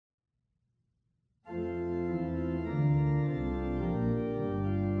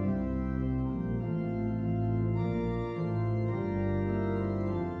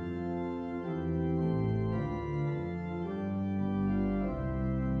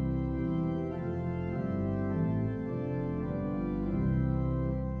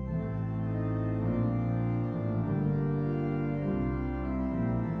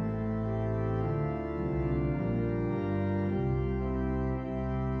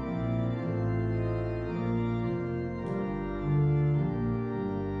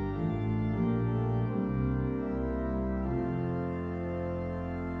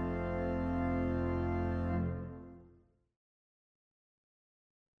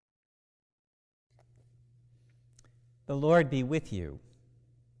The Lord be with you,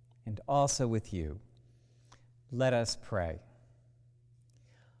 and also with you. Let us pray.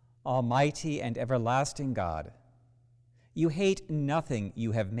 Almighty and everlasting God, you hate nothing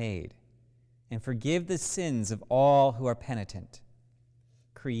you have made, and forgive the sins of all who are penitent.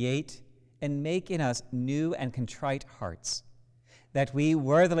 Create and make in us new and contrite hearts, that we,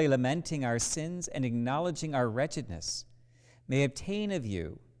 worthily lamenting our sins and acknowledging our wretchedness, may obtain of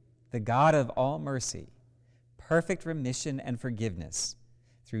you, the God of all mercy, perfect remission and forgiveness,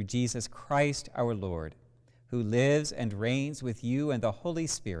 through Jesus Christ our Lord, who lives and reigns with you and the Holy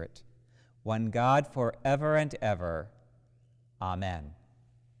Spirit, one God forever and ever. Amen.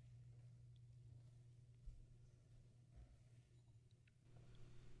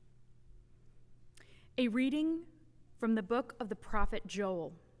 A reading from the book of the prophet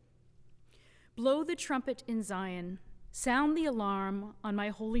Joel. Blow the trumpet in Zion, sound the alarm on my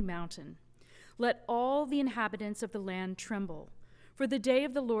holy mountain. Let all the inhabitants of the land tremble, for the day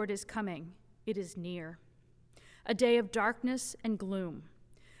of the Lord is coming, it is near. A day of darkness and gloom,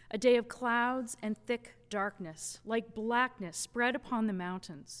 a day of clouds and thick darkness, like blackness spread upon the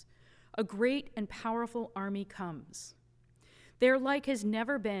mountains. A great and powerful army comes. Their like has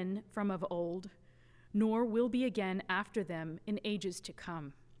never been from of old, nor will be again after them in ages to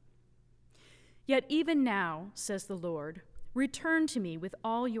come. Yet even now, says the Lord, return to me with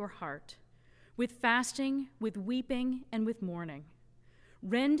all your heart, with fasting, with weeping, and with mourning.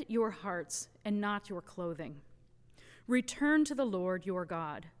 Rend your hearts and not your clothing. Return to the Lord your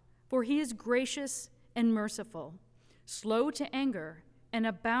God, for he is gracious and merciful, slow to anger and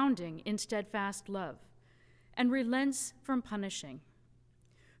abounding in steadfast love, and relents from punishing.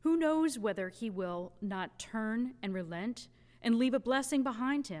 Who knows whether he will not turn and relent and leave a blessing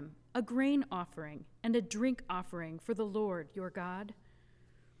behind him, a grain offering and a drink offering for the Lord your God?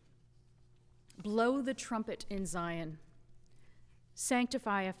 Blow the trumpet in Zion.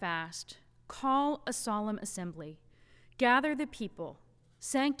 Sanctify a fast. Call a solemn assembly. Gather the people.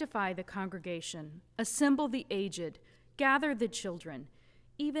 Sanctify the congregation. Assemble the aged. Gather the children,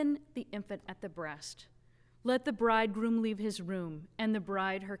 even the infant at the breast. Let the bridegroom leave his room, and the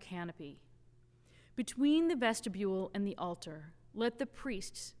bride her canopy. Between the vestibule and the altar, let the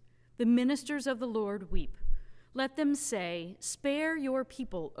priests, the ministers of the Lord, weep. Let them say, spare your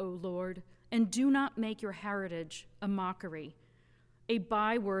people, O Lord, and do not make your heritage a mockery, a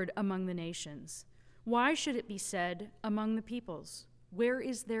byword among the nations. Why should it be said among the peoples, where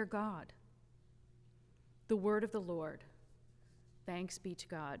is their God? The word of the Lord. Thanks be to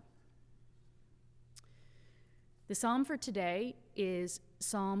God. The psalm for today is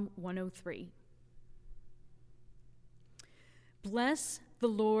Psalm 103. Bless the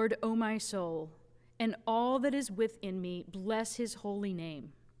Lord, O my soul, and all that is within me, bless his holy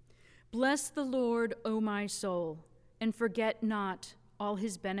name. Bless the Lord, O my soul, and forget not all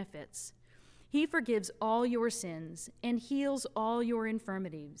his benefits. He forgives all your sins and heals all your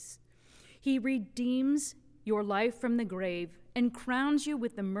infirmities. He redeems your life from the grave and crowns you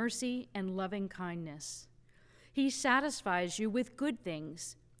with the mercy and loving kindness. He satisfies you with good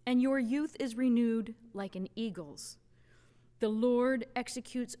things, and your youth is renewed like an eagle's. The Lord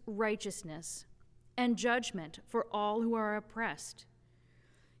executes righteousness and judgment for all who are oppressed.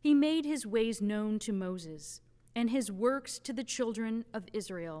 He made his ways known to Moses, and his works to the children of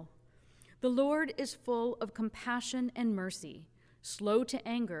Israel. The Lord is full of compassion and mercy, slow to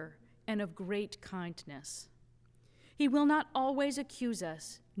anger, and of great kindness. He will not always accuse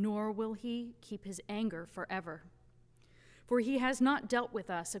us, nor will he keep his anger forever. For he has not dealt with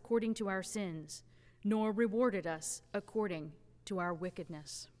us according to our sins, nor rewarded us according to our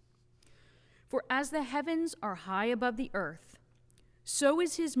wickedness. For as the heavens are high above the earth, so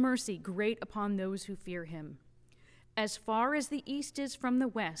is his mercy great upon those who fear him. As far as the east is from the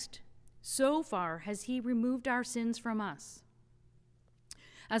west, so far has he removed our sins from us.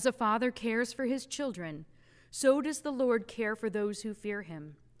 As a father cares for his children, so does the Lord care for those who fear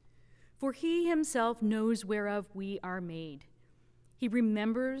him. For he himself knows whereof we are made. He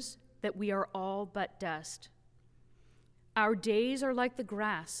remembers that we are all but dust. Our days are like the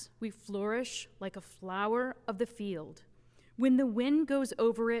grass. We flourish like a flower of the field. When the wind goes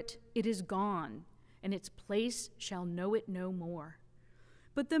over it, it is gone, and its place shall know it no more.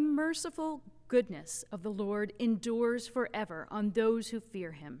 But the merciful goodness of the Lord endures forever on those who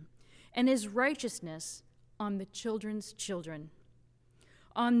fear him, and his righteousness on the children's children,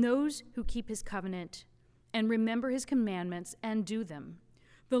 on those who keep his covenant and remember his commandments and do them.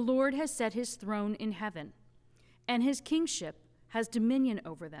 The Lord has set his throne in heaven, and his kingship has dominion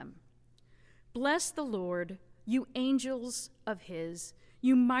over them. Bless the Lord, you angels of his,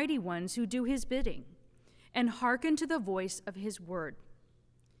 you mighty ones who do his bidding, and hearken to the voice of his word.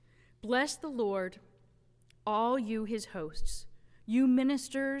 Bless the Lord, all you his hosts, you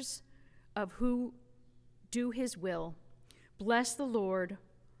ministers of who do his will. Bless the Lord,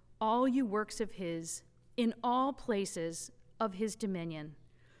 all you works of his, in all places of his dominion.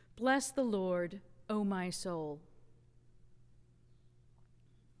 Bless the Lord, O my soul.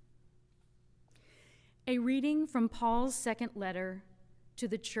 A reading from Paul's second letter to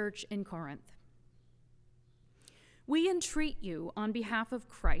the church in Corinth. We entreat you on behalf of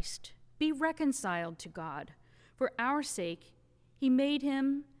Christ, be reconciled to God. For our sake, he made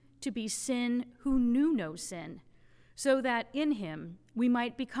him to be sin who knew no sin, so that in him we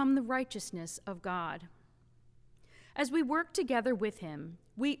might become the righteousness of God. As we work together with him,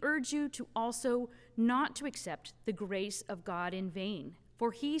 we urge you to also not to accept the grace of God in vain,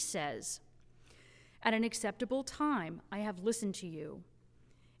 for he says, "At an acceptable time I have listened to you,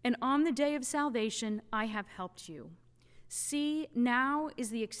 and on the day of salvation I have helped you. See, now is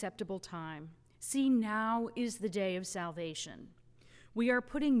the acceptable time. See, now is the day of salvation. We are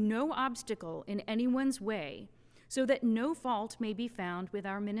putting no obstacle in anyone's way, so that no fault may be found with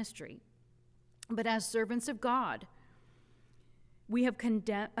our ministry. But as servants of God, we have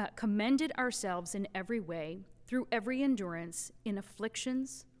commended ourselves in every way, through every endurance, in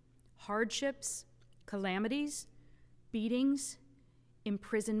afflictions, hardships, calamities, beatings,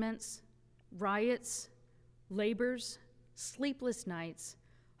 imprisonments, riots, labors, sleepless nights,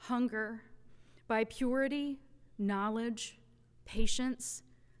 hunger, by purity, knowledge, patience,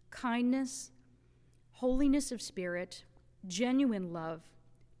 kindness, holiness of spirit, genuine love,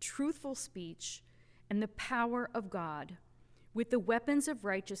 truthful speech, and the power of God, with the weapons of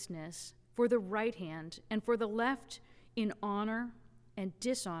righteousness for the right hand and for the left, in honor and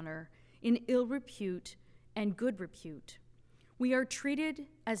dishonor, in ill repute and good repute. We are treated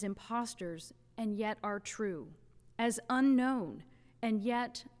as impostors and yet are true, as unknown and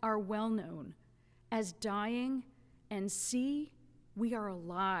yet are well known, as dying and see we are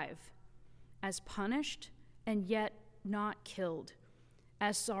alive, as punished and yet not killed,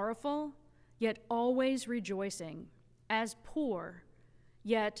 as sorrowful yet always rejoicing, as poor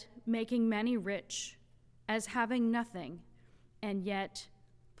yet making many rich, as having nothing and yet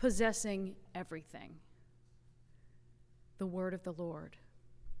possessing everything." The word of the Lord.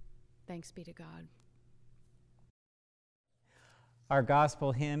 Thanks be to God. Our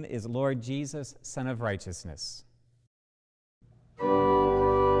gospel hymn is Lord Jesus, Son of Righteousness.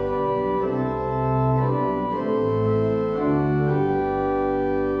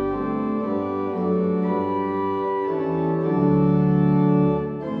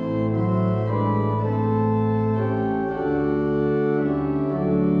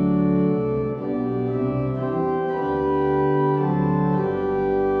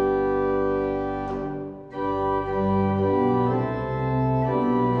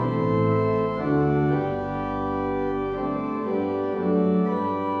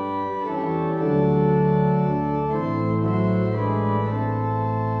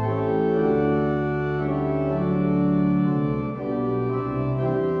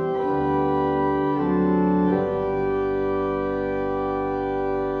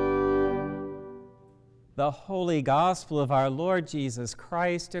 The Holy Gospel of our Lord Jesus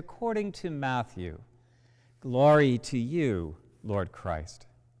Christ according to Matthew. Glory to you, Lord Christ.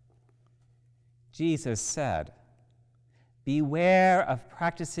 Jesus said, "Beware of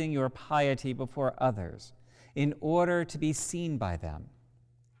practicing your piety before others in order to be seen by them,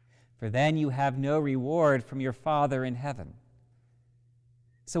 for then you have no reward from your Father in heaven.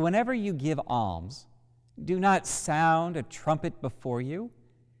 So whenever you give alms, do not sound a trumpet before you,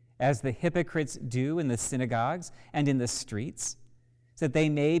 as the hypocrites do in the synagogues and in the streets, so that they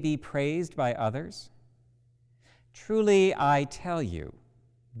may be praised by others. Truly, I tell you,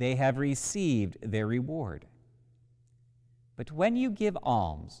 they have received their reward. But when you give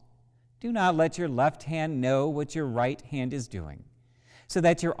alms, do not let your left hand know what your right hand is doing, so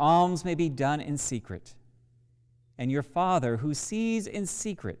that your alms may be done in secret. And your Father, who sees in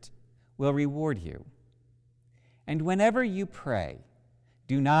secret, will reward you. And whenever you pray,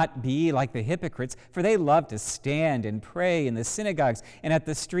 do not be like the hypocrites, for they love to stand and pray in the synagogues and at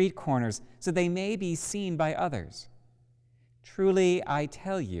the street corners, so they may be seen by others. Truly, I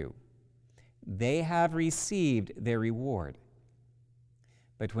tell you, they have received their reward.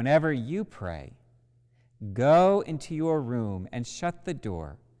 But whenever you pray, go into your room and shut the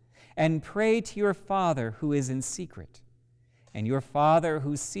door, and pray to your Father who is in secret, and your Father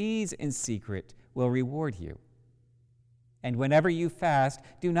who sees in secret will reward you. And whenever you fast,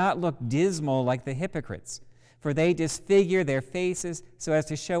 do not look dismal like the hypocrites, for they disfigure their faces so as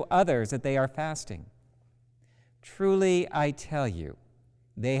to show others that they are fasting. Truly, I tell you,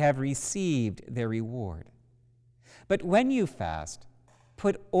 they have received their reward. But when you fast,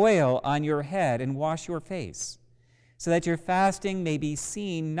 put oil on your head and wash your face, so that your fasting may be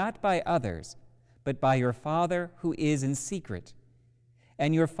seen not by others, but by your Father who is in secret.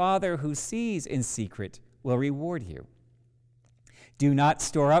 And your Father who sees in secret will reward you. Do not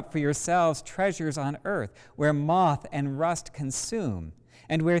store up for yourselves treasures on earth, where moth and rust consume,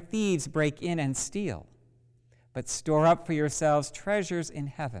 and where thieves break in and steal. But store up for yourselves treasures in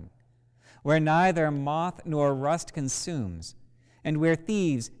heaven, where neither moth nor rust consumes, and where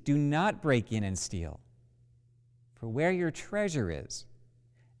thieves do not break in and steal. For where your treasure is,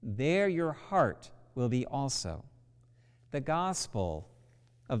 there your heart will be also. The gospel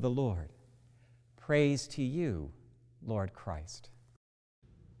of the Lord. Praise to you, Lord Christ.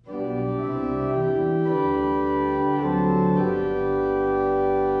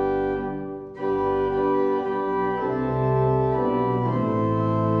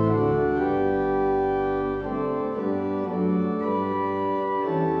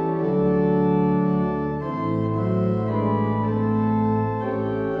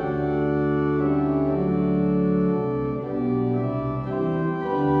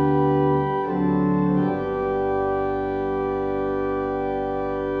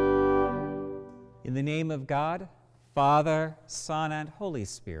 In the name of God, Father, Son, and Holy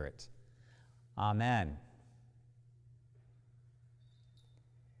Spirit. Amen.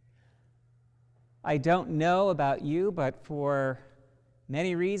 I don't know about you, but for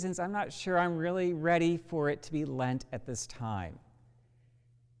many reasons, I'm not sure I'm really ready for it to be Lent at this time.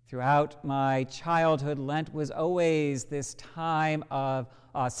 Throughout my childhood, Lent was always this time of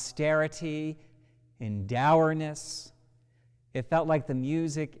austerity and dourness. It felt like the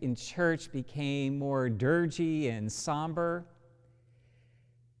music in church became more dirgy and somber.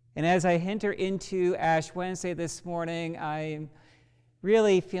 And as I enter into Ash Wednesday this morning, I'm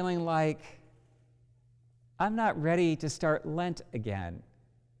really feeling like I'm not ready to start Lent again,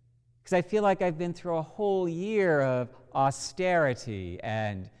 because I feel like I've been through a whole year of austerity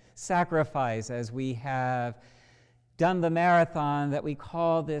and sacrifice as we have done the marathon that we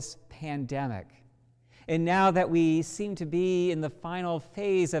call this pandemic. And now that we seem to be in the final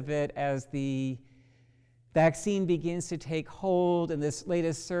phase of it as the vaccine begins to take hold and this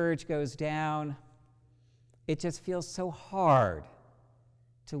latest surge goes down, it just feels so hard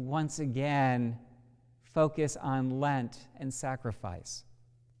to once again focus on Lent and sacrifice.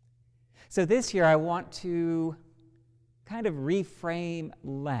 So this year I want to kind of reframe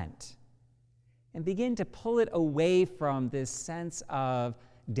Lent and begin to pull it away from this sense of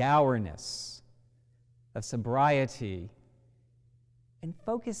dourness, of sobriety, and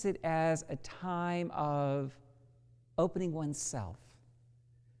focus it as a time of opening oneself,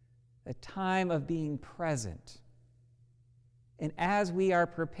 a time of being present. And as we are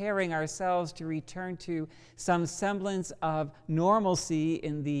preparing ourselves to return to some semblance of normalcy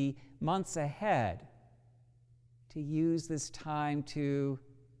in the months ahead, to use this time to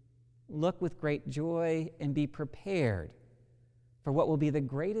look with great joy and be prepared for what will be the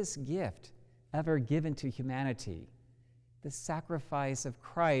greatest gift ever given to humanity, the sacrifice of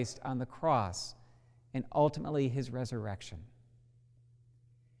Christ on the cross and ultimately his resurrection.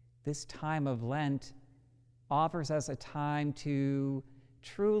 This time of Lent offers us a time to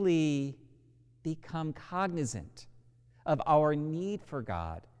truly become cognizant of our need for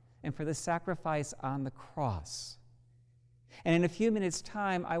God and for the sacrifice on the cross. And in a few minutes'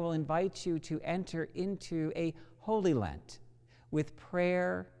 time, I will invite you to enter into a Holy Lent with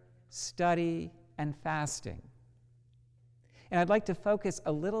prayer, study, and fasting. And I'd like to focus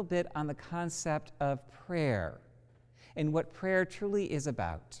a little bit on the concept of prayer and what prayer truly is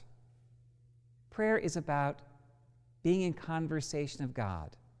about. Prayer is about being in conversation of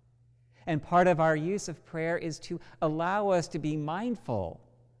God. And part of our use of prayer is to allow us to be mindful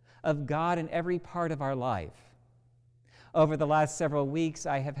of God in every part of our life. Over the last several weeks,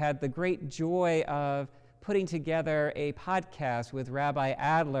 I have had the great joy of putting together a podcast with Rabbi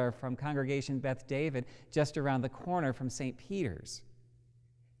Adler from Congregation Beth David, just around the corner from St. Peter's.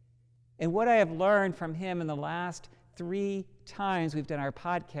 And what I have learned from him in the last 3 times we've done our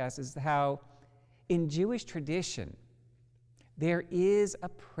podcast is how in Jewish tradition, there is a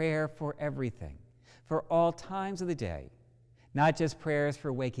prayer for everything, for all times of the day, not just prayers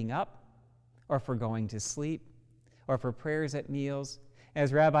for waking up or for going to sleep or for prayers at meals.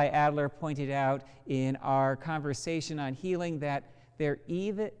 As Rabbi Adler pointed out in our conversation on healing, that there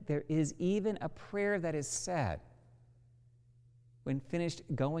is even a prayer that is said when finished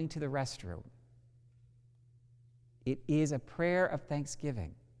going to the restroom. It is a prayer of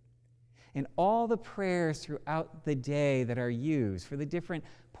thanksgiving. And all the prayers throughout the day that are used for the different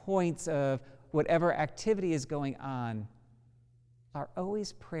points of whatever activity is going on are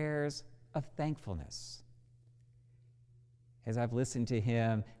always prayers of thankfulness. As I've listened to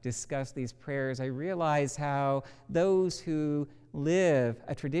him discuss these prayers, I realize how those who live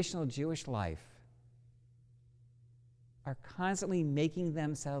a traditional Jewish life are constantly making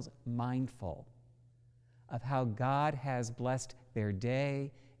themselves mindful of how God has blessed their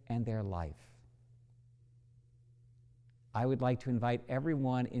day and their life. I would like to invite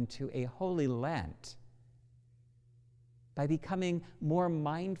everyone into a holy Lent by becoming more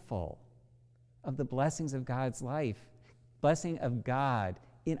mindful of the blessings of God's life, blessing of God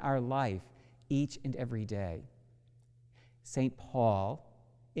in our life each and every day. St. Paul,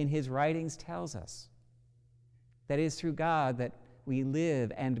 in his writings, tells us that it is through God that we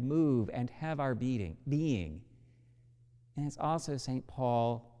live and move and have our being. And it's also St.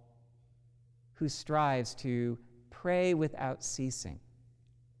 Paul who strives to pray without ceasing.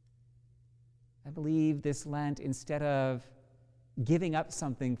 I believe this Lent, instead of giving up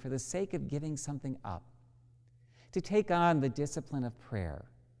something for the sake of giving something up, to take on the discipline of prayer,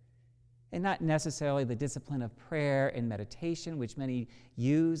 and not necessarily the discipline of prayer and meditation, which many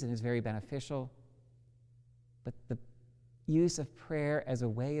use and is very beneficial, but the use of prayer as a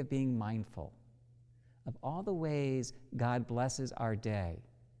way of being mindful of all the ways God blesses our day.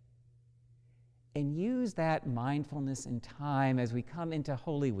 And use that mindfulness and time as we come into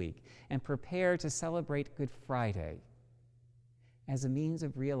Holy Week and prepare to celebrate Good Friday as a means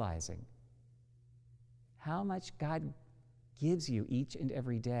of realizing how much God gives you each and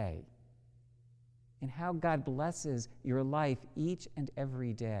every day, and how God blesses your life each and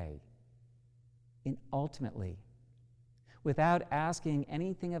every day. And ultimately, without asking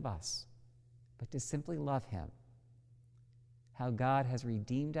anything of us, but to simply love him, how God has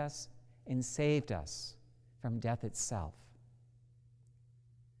redeemed us and saved us from death itself.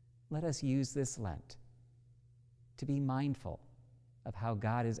 Let us use this Lent to be mindful of how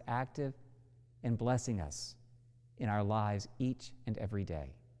God is active and blessing us in our lives each and every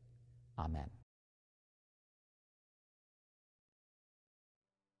day. Amen.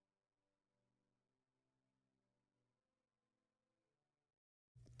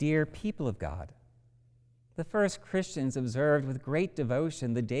 Dear people of God, the first Christians observed with great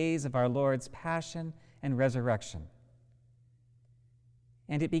devotion the days of our Lord's Passion and Resurrection.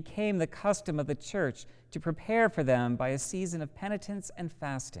 And it became the custom of the Church to prepare for them by a season of penitence and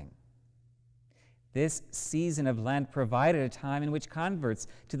fasting. This season of Lent provided a time in which converts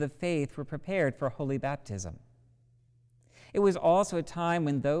to the faith were prepared for holy baptism. It was also a time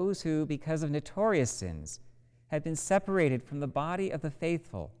when those who, because of notorious sins, had been separated from the body of the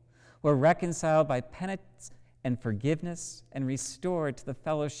faithful were reconciled by penance and forgiveness and restored to the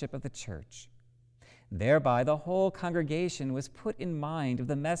fellowship of the Church. Thereby, the whole congregation was put in mind of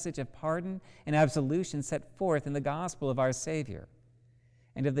the message of pardon and absolution set forth in the gospel of our Savior,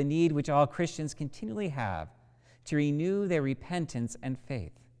 and of the need which all Christians continually have to renew their repentance and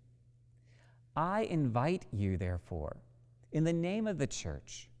faith. I invite you, therefore, in the name of the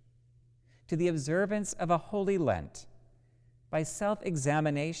Church, to the observance of a holy Lent by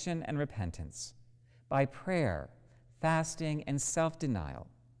self-examination and repentance, by prayer, fasting, and self-denial,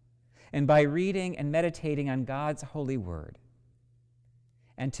 and by reading and meditating on God's holy word,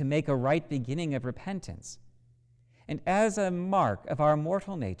 and to make a right beginning of repentance. And as a mark of our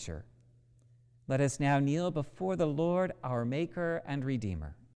mortal nature, let us now kneel before the Lord, our Maker and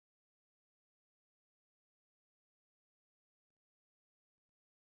Redeemer.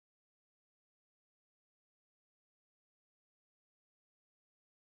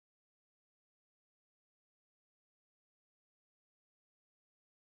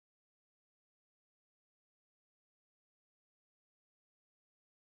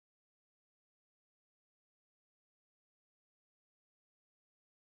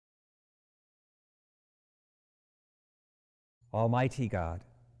 Almighty God,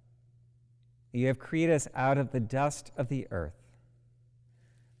 you have created us out of the dust of the earth.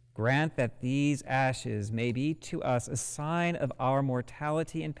 Grant that these ashes may be to us a sign of our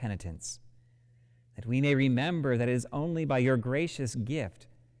mortality and penitence, that we may remember that it is only by your gracious gift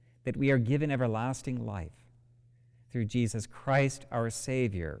that we are given everlasting life. Through Jesus Christ, our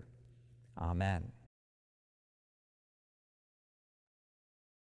Savior. Amen.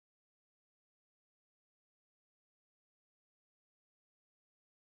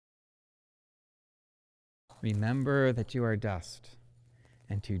 Remember that you are dust,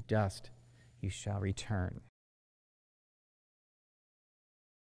 and to dust you shall return.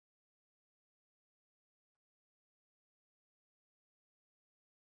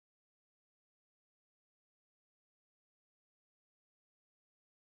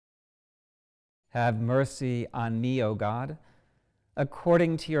 Have mercy on me, O God,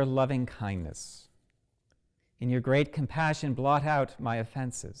 according to your loving kindness. In your great compassion, blot out my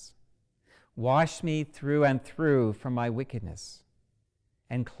offenses. Wash me through and through from my wickedness,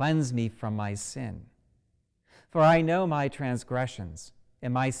 and cleanse me from my sin. For I know my transgressions,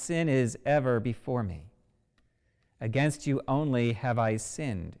 and my sin is ever before me. Against you only have I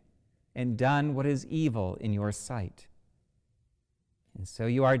sinned, and done what is evil in your sight. And so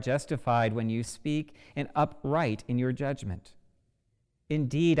you are justified when you speak, and upright in your judgment.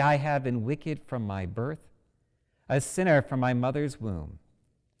 Indeed, I have been wicked from my birth, a sinner from my mother's womb.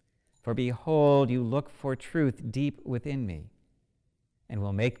 For behold, you look for truth deep within me, and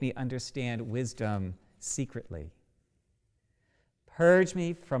will make me understand wisdom secretly. Purge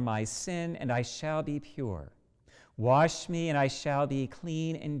me from my sin, and I shall be pure. Wash me, and I shall be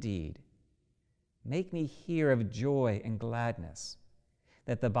clean indeed. Make me hear of joy and gladness,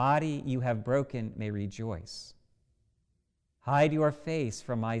 that the body you have broken may rejoice. Hide your face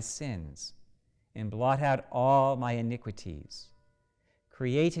from my sins, and blot out all my iniquities.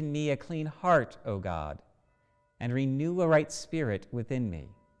 Create in me a clean heart, O God, and renew a right spirit within me.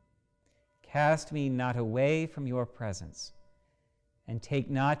 Cast me not away from your presence, and take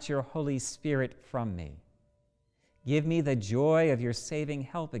not your Holy Spirit from me. Give me the joy of your saving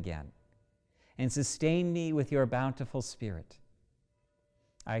help again, and sustain me with your bountiful Spirit.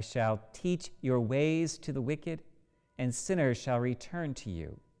 I shall teach your ways to the wicked, and sinners shall return to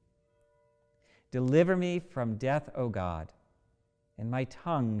you. Deliver me from death, O God, and my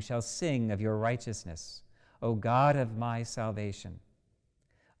tongue shall sing of your righteousness, O God of my salvation.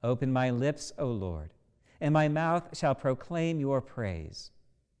 Open my lips, O Lord, and my mouth shall proclaim your praise.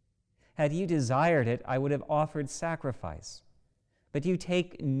 Had you desired it, I would have offered sacrifice, but you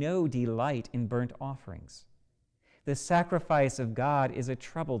take no delight in burnt offerings. The sacrifice of God is a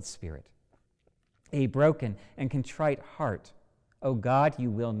troubled spirit, a broken and contrite heart. O God, you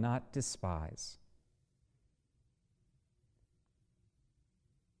will not despise.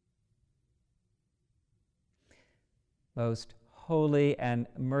 Most holy and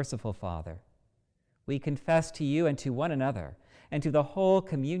merciful Father, we confess to you and to one another and to the whole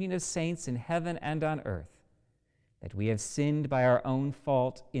communion of saints in heaven and on earth that we have sinned by our own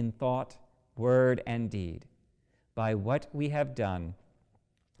fault in thought, word, and deed, by what we have done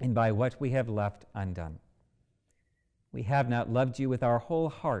and by what we have left undone. We have not loved you with our whole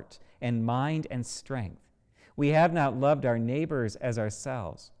heart and mind and strength. We have not loved our neighbors as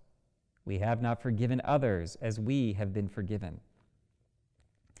ourselves. We have not forgiven others as we have been forgiven.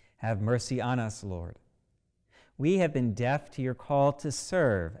 Have mercy on us, Lord. We have been deaf to your call to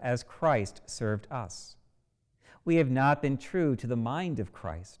serve as Christ served us. We have not been true to the mind of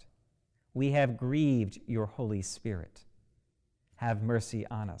Christ. We have grieved your Holy Spirit. Have mercy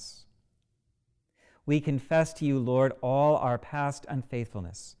on us. We confess to you, Lord, all our past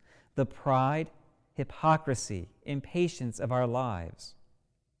unfaithfulness, the pride, hypocrisy, impatience of our lives.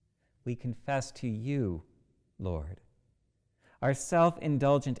 We confess to you, Lord, our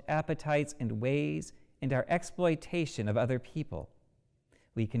self-indulgent appetites and ways and our exploitation of other people.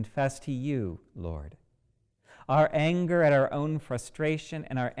 We confess to you, Lord, our anger at our own frustration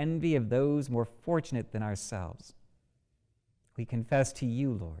and our envy of those more fortunate than ourselves. We confess to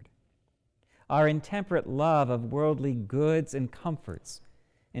you, Lord, our intemperate love of worldly goods and comforts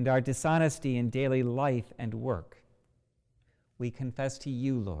and our dishonesty in daily life and work. We confess to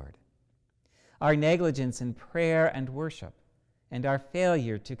you, Lord, our negligence in prayer and worship, and our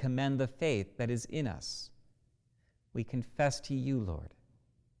failure to commend the faith that is in us. We confess to you, Lord.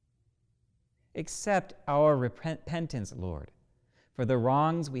 Accept our repentance, Lord, for the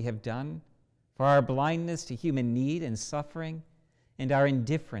wrongs we have done, for our blindness to human need and suffering, and our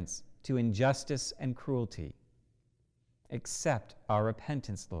indifference to injustice and cruelty. Accept our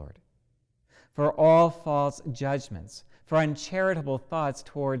repentance, Lord, for all false judgments, for uncharitable thoughts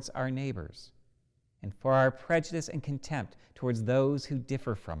towards our neighbors, and for our prejudice and contempt towards those who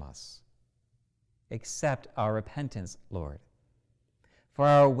differ from us. Accept our repentance, Lord, for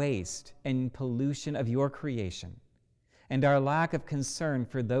our waste and pollution of your creation, and our lack of concern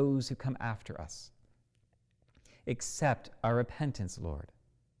for those who come after us. Accept our repentance, Lord.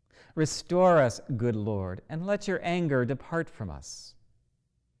 Restore us, good Lord, and let your anger depart from us.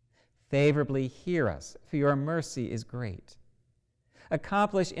 Favorably hear us, for your mercy is great.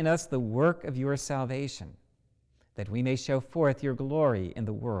 Accomplish in us the work of your salvation, that we may show forth your glory in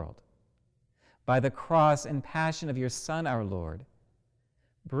the world. By the cross and passion of your Son, our Lord,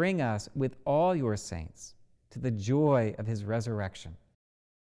 bring us with all your saints to the joy of his resurrection.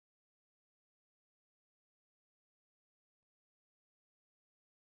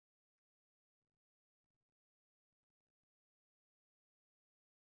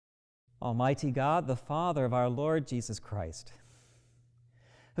 Almighty God, the Father of our Lord Jesus Christ,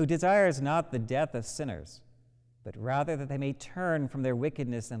 who desires not the death of sinners, but rather that they may turn from their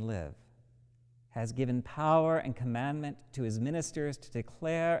wickedness and live, has given power and commandment to his ministers to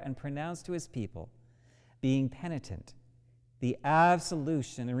declare and pronounce to his people, being penitent, the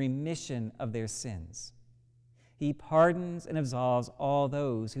absolution and remission of their sins. He pardons and absolves all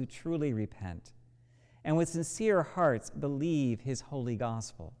those who truly repent and with sincere hearts believe his holy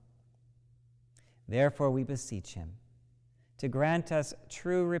gospel. Therefore we beseech him to grant us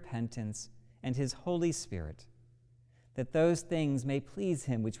true repentance and his Holy Spirit, that those things may please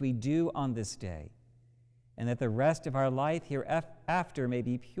him which we do on this day, and that the rest of our life hereafter may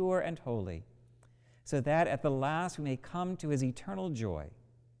be pure and holy, so that at the last we may come to his eternal joy,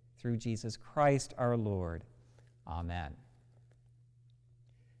 through Jesus Christ our Lord. Amen.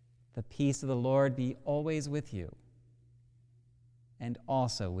 The peace of the Lord be always with you, and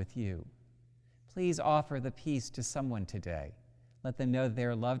also with you. Please offer the peace to someone today. Let them know that they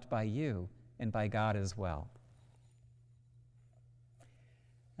are loved by you and by God as well.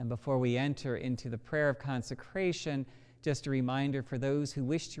 And before we enter into the prayer of consecration, just a reminder for those who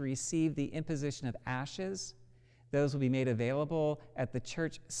wish to receive the imposition of ashes. Those will be made available at the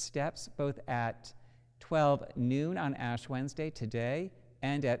church steps, both at 12 noon on Ash Wednesday today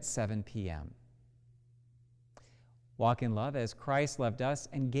and at 7 p.m. Walk in love as Christ loved us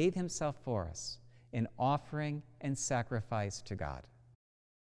and gave himself for us, in offering and sacrifice to God.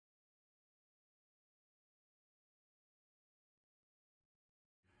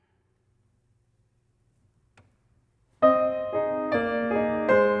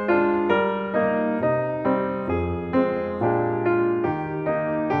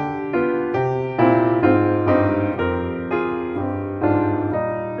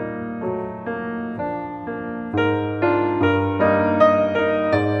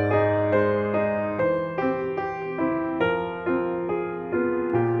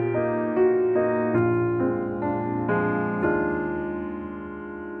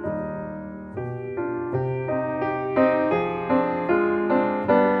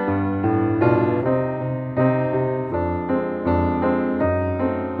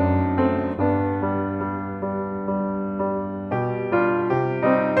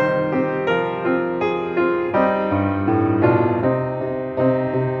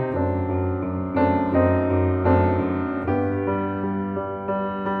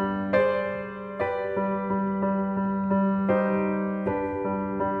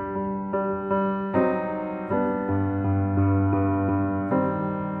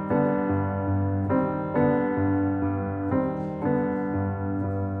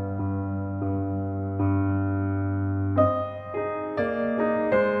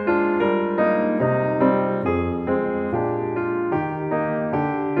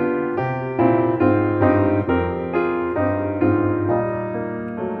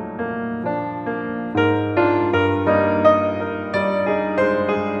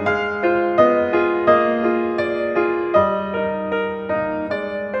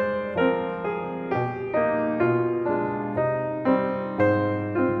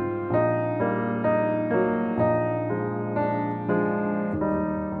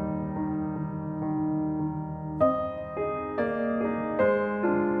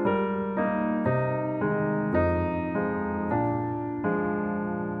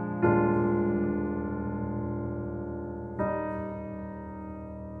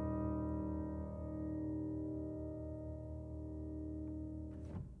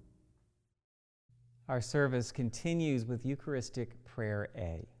 Our service continues with Eucharistic Prayer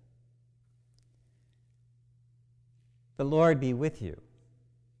A. The Lord be with you,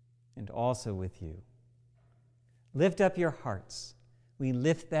 and also with you. Lift up your hearts. We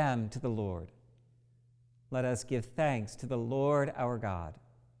lift them to the Lord. Let us give thanks to the Lord our God.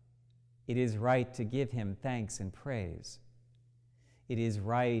 It is right to give him thanks and praise. It is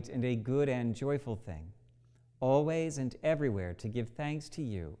right and a good and joyful thing, always and everywhere to give thanks to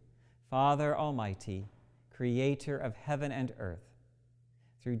you, Father Almighty, Creator of heaven and earth,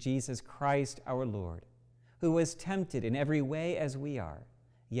 through Jesus Christ our Lord, who was tempted in every way as we are,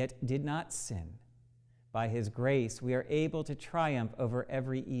 yet did not sin. By his grace we are able to triumph over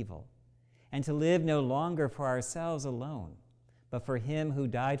every evil, and to live no longer for ourselves alone, but for him who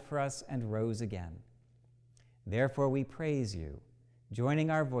died for us and rose again. Therefore we praise you, joining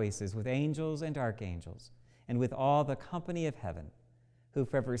our voices with angels and archangels, and with all the company of heaven, who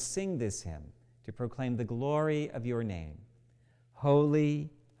forever sing this hymn to proclaim the glory of your name. Holy,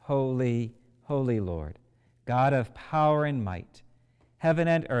 holy, holy Lord, God of power and might, heaven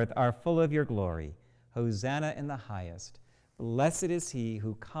and earth are full of your glory. Hosanna in the highest. Blessed is he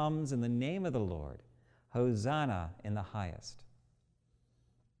who comes in the name of the Lord. Hosanna in the highest.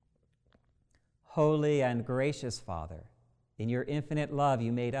 Holy and gracious Father, in your infinite love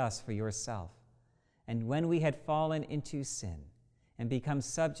you made us for yourself. And when we had fallen into sin and become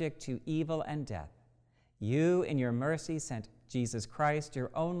subject to evil and death, you in your mercy sent Jesus Christ,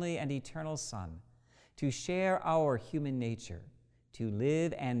 your only and eternal Son, to share our human nature, to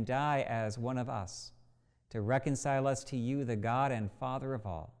live and die as one of us, to reconcile us to you, the God and Father of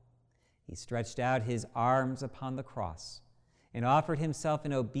all. He stretched out his arms upon the cross and offered himself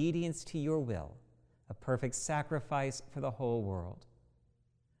in obedience to your will, a perfect sacrifice for the whole world.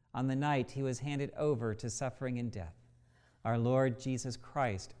 On the night he was handed over to suffering and death, our Lord Jesus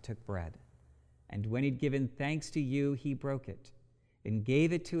Christ took bread, and when he'd given thanks to you, he broke it and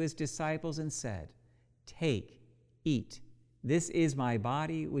gave it to his disciples and said, "Take, eat. This is my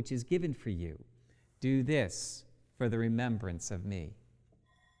body, which is given for you. Do this for the remembrance of me."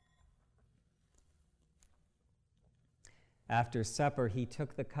 After supper, he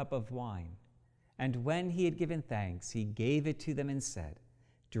took the cup of wine, and when he had given thanks, he gave it to them and said,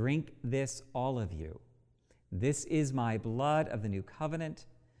 "Drink this, all of you. This is my blood of the new covenant,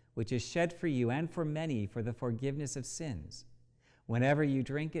 which is shed for you and for many for the forgiveness of sins. Whenever you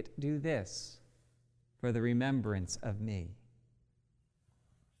drink it, do this for the remembrance of me."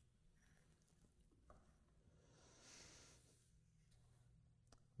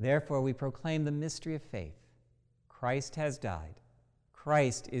 Therefore, we proclaim the mystery of faith. Christ has died.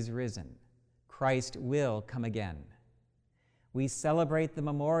 Christ is risen. Christ will come again. We celebrate the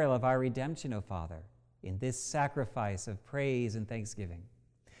memorial of our redemption, O Father, in this sacrifice of praise and thanksgiving.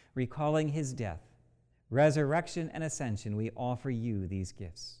 Recalling his death, resurrection, and ascension, we offer you these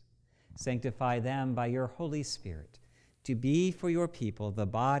gifts. Sanctify them by your Holy Spirit to be for your people the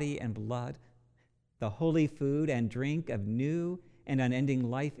body and blood, the holy food and drink of new and unending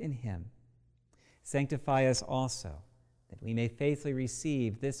life in him. Sanctify us also, that we may faithfully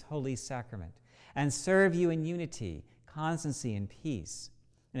receive this holy sacrament and serve you in unity, constancy, and peace,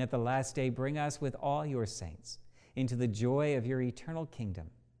 and at the last day bring us with all your saints into the joy of your eternal kingdom.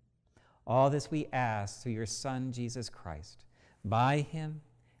 All this we ask through your Son, Jesus Christ, by him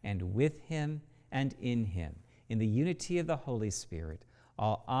and with him and in him, in the unity of the Holy Spirit.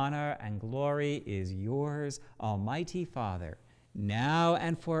 All honor and glory is yours, Almighty Father, now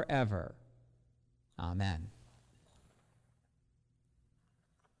and forever. Amen.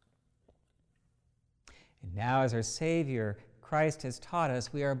 And now, as our Savior Christ has taught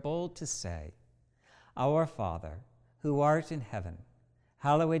us, we are bold to say, "Our Father, who art in heaven,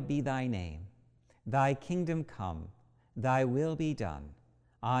 hallowed be thy name. Thy kingdom come, thy will be done,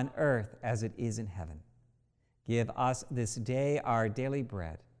 on earth as it is in heaven. Give us this day our daily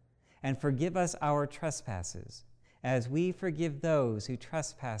bread, and forgive us our trespasses, as we forgive those who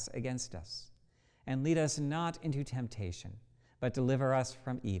trespass against us. And lead us not into temptation, but deliver us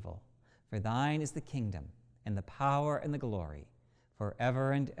from evil. For thine is the kingdom, and the power, and the glory,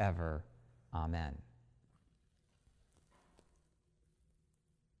 forever and ever. Amen."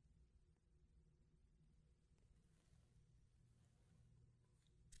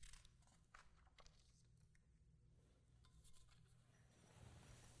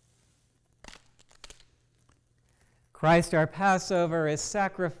 Christ our Passover is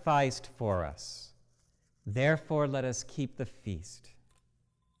sacrificed for us. Therefore, let us keep the feast.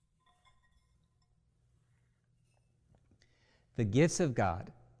 The gifts of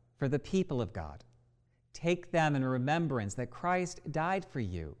God for the people of God. Take them in remembrance that Christ died for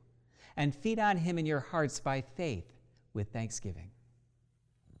you, and feed on him in your hearts by faith with thanksgiving.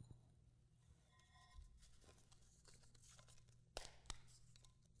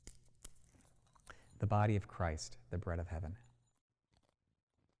 The body of Christ, the bread of heaven.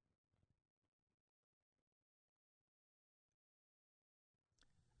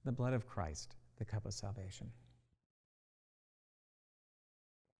 The blood of Christ, the cup of salvation.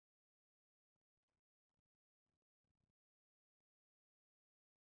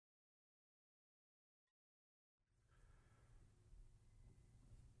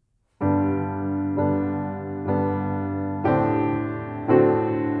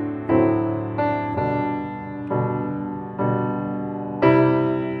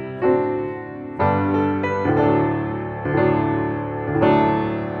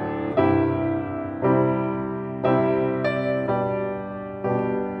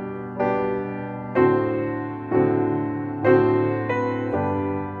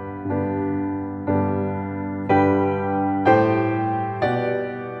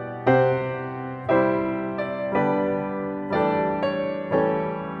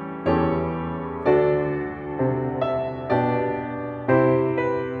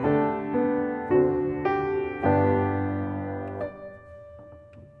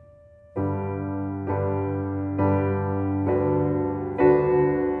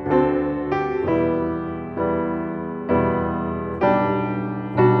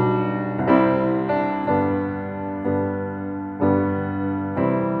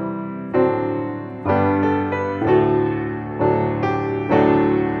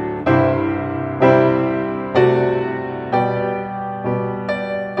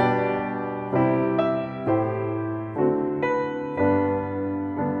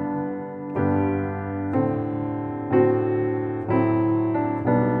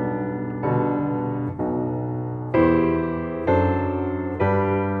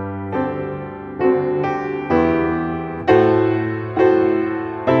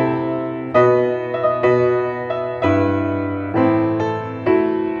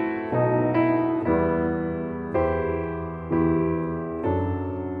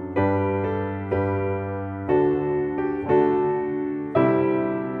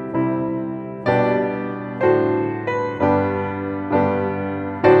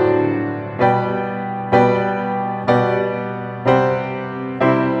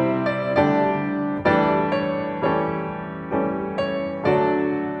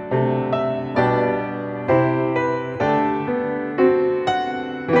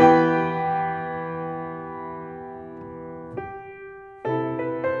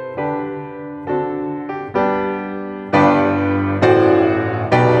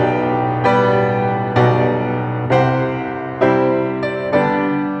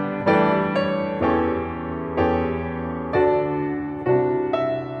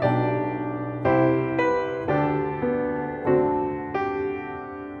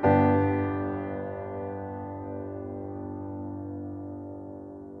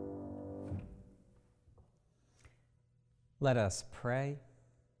 Let us pray.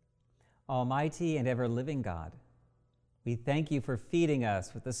 Almighty and ever-living God, we thank you for feeding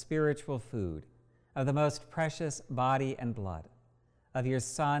us with the spiritual food of the most precious body and blood of your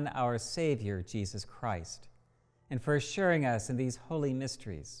Son, our Savior, Jesus Christ, and for assuring us in these holy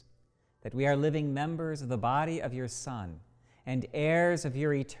mysteries that we are living members of the body of your Son and heirs of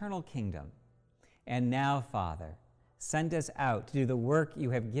your eternal kingdom. And now, Father, send us out to do the work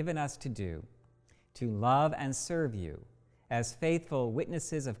you have given us to do, to love and serve you as faithful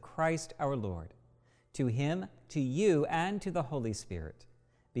witnesses of Christ our Lord. To him, to you, and to the Holy Spirit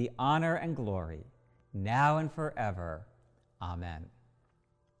be honor and glory, now and forever. Amen.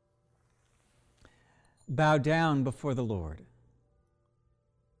 Bow down before the Lord.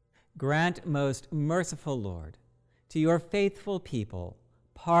 Grant, most merciful Lord, to your faithful people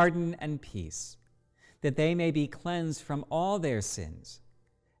pardon and peace, that they may be cleansed from all their sins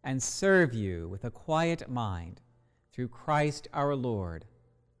and serve you with a quiet mind, through Christ our Lord.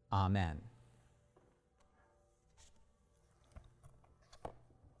 Amen.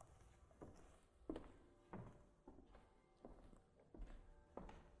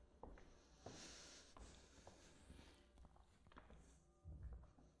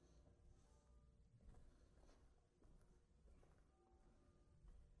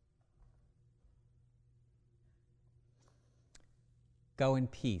 Go in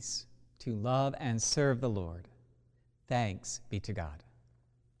peace to love and serve the Lord. Thanks be to God.